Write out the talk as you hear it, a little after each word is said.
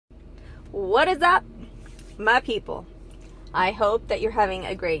What is up, my people? I hope that you're having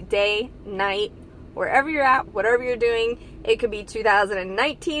a great day, night, wherever you're at, whatever you're doing. It could be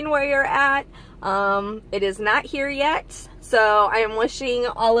 2019 where you're at. It is not here yet, so I am wishing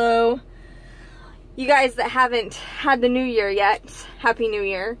all of you guys that haven't had the new year yet, Happy New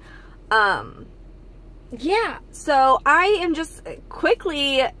Year. Yeah, so I am just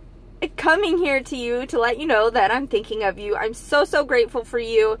quickly coming here to you to let you know that I'm thinking of you. I'm so grateful for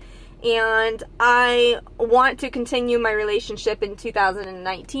you, and I want to continue my relationship in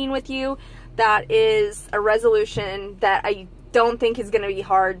 2019 with you. That is a resolution that I don't think is going to be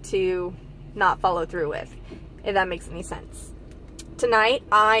hard to not follow through with, if that makes any sense. Tonight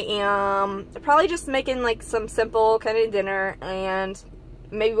I am probably just making like some simple kind of dinner and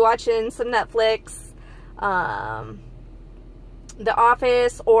maybe watching some Netflix, The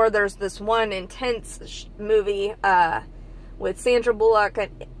Office, or there's this one intense movie with Sandra Bullock in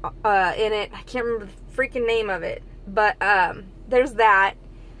it. I can't remember the freaking name of it, but there's that.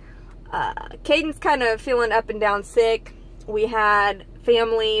 Caden's kind of feeling up and down sick. We had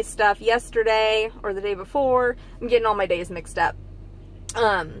family stuff yesterday or the day before. I'm getting all my days mixed up.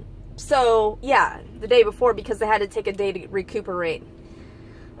 So yeah, the day before, because I had to take a day to recuperate.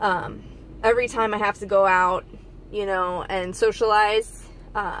 Every time I have to go out, you know, and socialize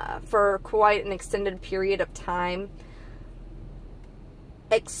for quite an extended period of time,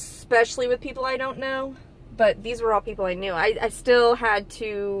 especially with people I don't know, but these were all people I knew. I still had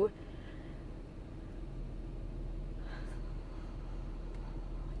to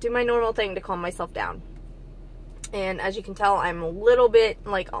do my normal thing to calm myself down. And as you can tell, I'm a little bit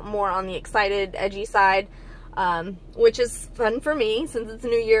like more on the excited, edgy side, which is fun for me since it's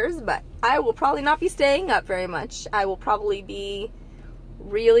New Year's, but I will probably not be staying up very much. I will probably be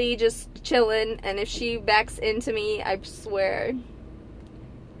really just chilling, and if she backs into me, I swear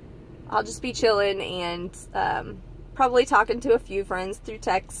I'll just be chilling and probably talking to a few friends through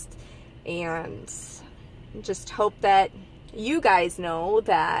text, and just hope that you guys know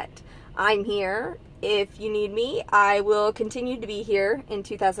that I'm here. If you need me, I will continue to be here in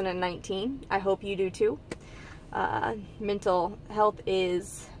 2019. I hope you do too. Mental health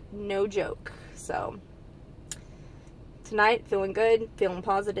is no joke. So tonight, feeling good, feeling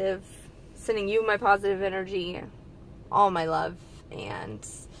positive, sending you my positive energy, all my love, and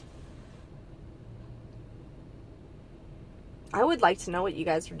I would like to know what you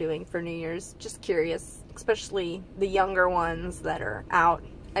guys are doing for New Year's. Just curious, especially the younger ones that are out.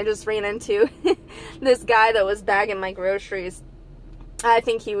 I just ran into this guy that was bagging my groceries. I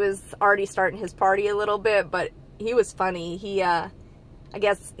think he was already starting his party a little bit, but he was funny. He, I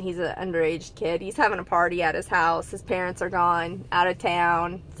guess he's an underage kid. He's having a party at his house. His parents are gone, out of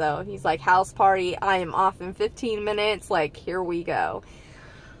town. So he's like, house party, I am off in 15 minutes. Like, here we go.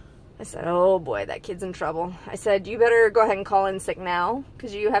 I said, oh boy, that kid's in trouble. I said, you better go ahead and call in sick now,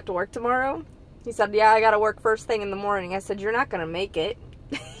 because you have to work tomorrow. He said, yeah, I got to work first thing in the morning. I said, you're not going to make it.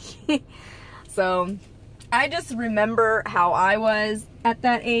 So I just remember how I was at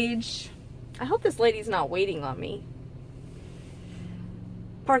that age. I hope this lady's not waiting on me.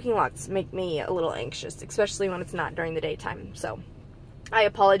 Parking lots make me a little anxious, especially when it's not during the daytime. So I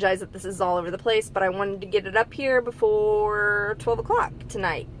apologize that this is all over the place, but I wanted to get it up here before 12 o'clock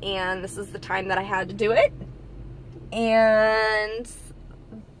tonight, and this is the time that I had to do it. And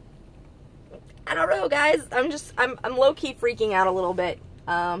I don't know, guys. I'm low-key freaking out a little bit.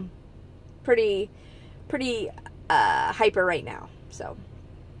 Pretty hyper right now. So,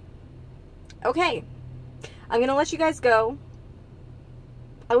 okay. I'm gonna let you guys go.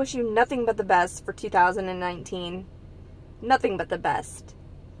 I wish you nothing but the best for 2019. Nothing but the best.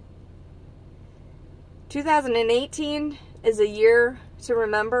 2018 is a year to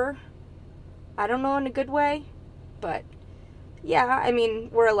remember. I don't know in a good way, but yeah, I mean,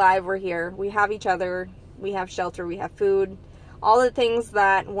 we're alive, we're here. We have each other, we have shelter, we have food. All the things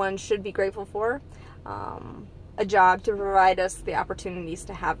that one should be grateful for. A job to provide us the opportunities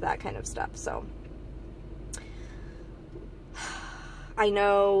to have that kind of stuff. So I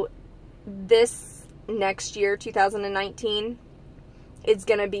know this next year, 2019, it's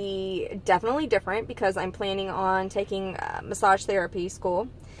going to be definitely different, because I'm planning on taking massage therapy school.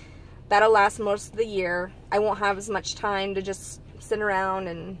 That'll last most of the year. I won't have as much time to just sit around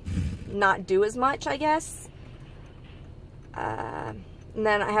and not do as much, I guess. And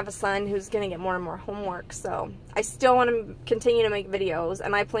then I have a son who's going to get more and more homework, so I still want to continue to make videos,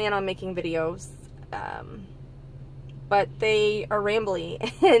 and I plan on making videos, but they are rambly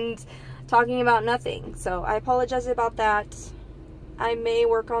and talking about nothing, so I apologize about that. I may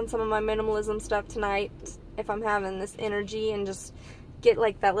work on some of my minimalism stuff tonight if I'm having this energy, and just get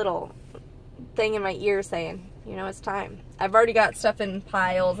like that little thing in my ear saying, you know, it's time. I've already got stuff in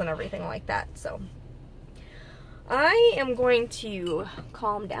piles and everything like that, so I am going to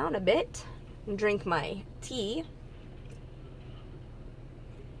calm down a bit and drink my tea.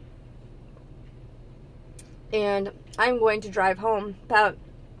 And I'm going to drive home. About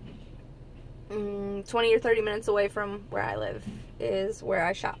 20 or 30 minutes away from where I live is where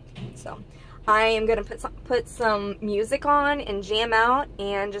I shop. So I am going to put some music on and jam out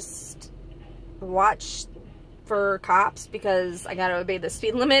and just watch for cops, because I gotta obey the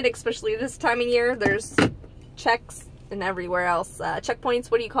speed limit, especially this time of year. There's checks and everywhere else.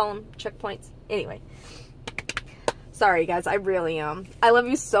 Checkpoints, what do you call them? Checkpoints. Anyway. Sorry guys, I really am. I love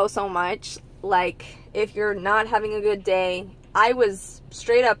you so, so much. Like, if you're not having a good day, I was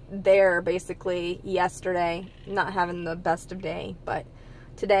straight up there basically yesterday, not having the best of day, but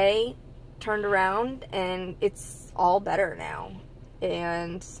today turned around and it's all better now.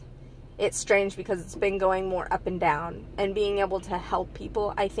 And it's strange because it's been going more up and down, and being able to help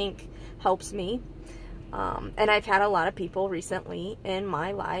people, I think, helps me. And I've had a lot of people recently in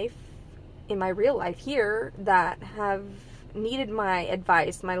my life, in my real life here, that have needed my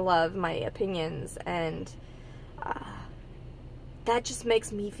advice, my love, my opinions, and that just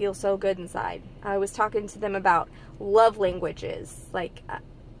makes me feel so good inside. I was talking to them about love languages, like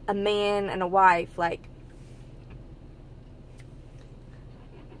a man and a wife. Like,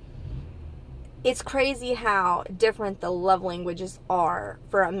 it's crazy how different the love languages are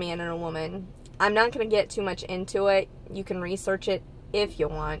for a man and a woman. I'm not going to get too much into it. You can research it if you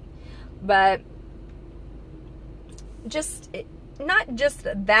want. But not just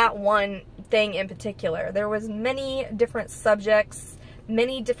that one thing in particular. There was many different subjects,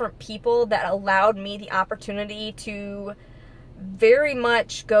 many different people that allowed me the opportunity to very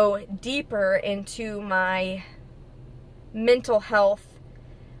much go deeper into my mental health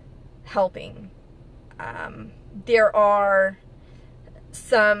helping. There are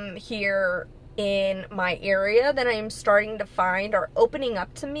some here in my area that I'm starting to find are opening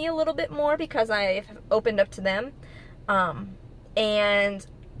up to me a little bit more because I've opened up to them. And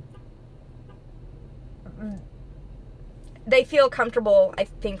they feel comfortable, I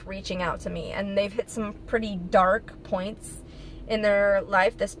think, reaching out to me. And they've hit some pretty dark points in their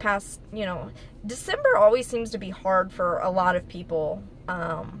life this past, you know, December always seems to be hard for a lot of people.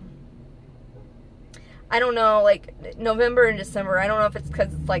 I don't know, like, November and December, I don't know if it's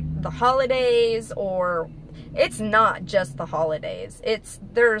because it's, like, the holidays, or it's not just the holidays.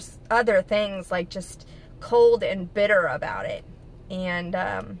 There's other things, like, just cold and bitter about it. And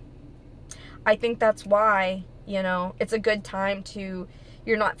I think that's why, you know, it's a good time to,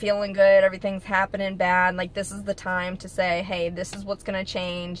 you're not feeling good, everything's happening bad, like, this is the time to say, hey, this is what's going to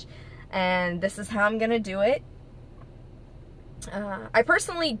change, and this is how I'm going to do it. I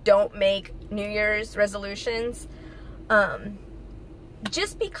personally don't make New Year's resolutions,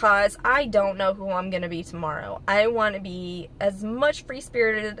 just because I don't know who I'm going to be tomorrow. I want to be as much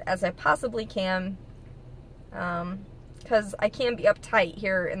free-spirited as I possibly can, because I can be uptight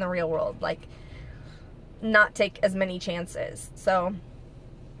here in the real world, like, not take as many chances. So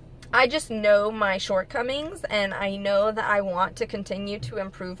I just know my shortcomings, and I know that I want to continue to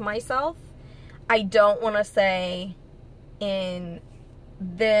improve myself. I don't want to say in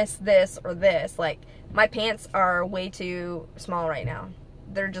this, or this. Like, my pants are way too small right now.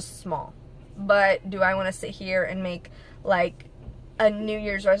 They're just small. But do I want to sit here and make, like, a New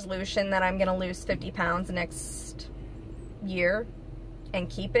Year's resolution that I'm going to lose 50 pounds next year and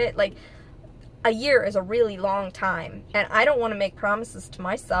keep it? Like, a year is a really long time. And I don't want to make promises to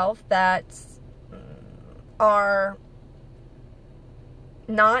myself that are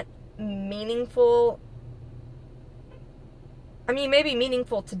not meaningful. I mean, maybe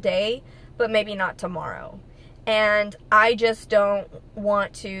meaningful today, but maybe not tomorrow. And I just don't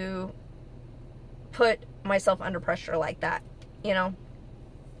want to put myself under pressure like that, you know?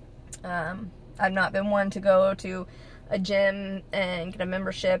 I've not been one to go to a gym and get a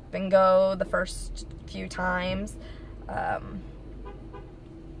membership and go the first few times.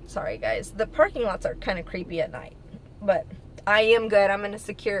 Sorry guys, the parking lots are kind of creepy at night, but I am good. I'm in a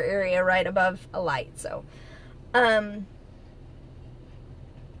secure area right above a light, so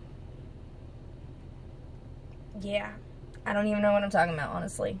yeah, I don't even know what I'm talking about,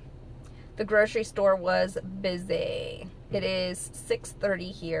 honestly. The grocery store was busy. It is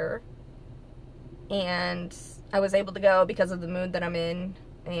 6:30 here, and I was able to go because of the mood that I'm in,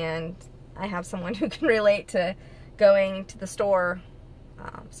 and I have someone who can relate to going to the store.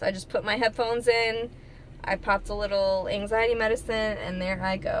 So I just put my headphones in, I popped a little anxiety medicine, and there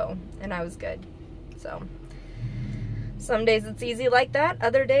I go, and I was good. So some days it's easy like that,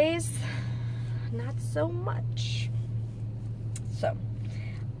 other days not so much. So,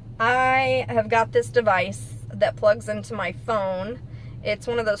 I have got this device that plugs into my phone. It's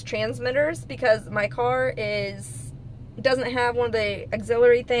one of those transmitters because my car doesn't have one of the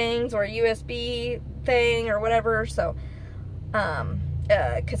auxiliary things or a USB thing or whatever, so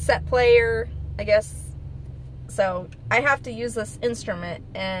a cassette player, I guess. So I have to use this instrument,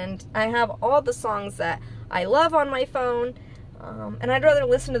 and I have all the songs that I love on my phone, and I'd rather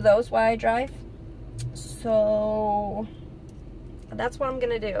listen to those while I drive. So that's what I'm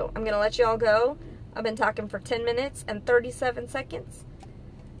gonna do. I'm gonna let y'all go. I've been talking for 10 minutes and 37 seconds,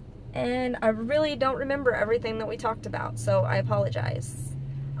 and I really don't remember everything that we talked about, so I apologize.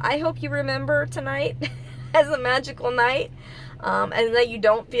 I hope you remember tonight as a magical night, and that you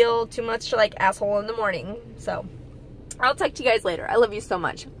don't feel too much like asshole in the morning. So I'll talk to you guys later. I love you so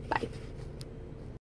much. Bye.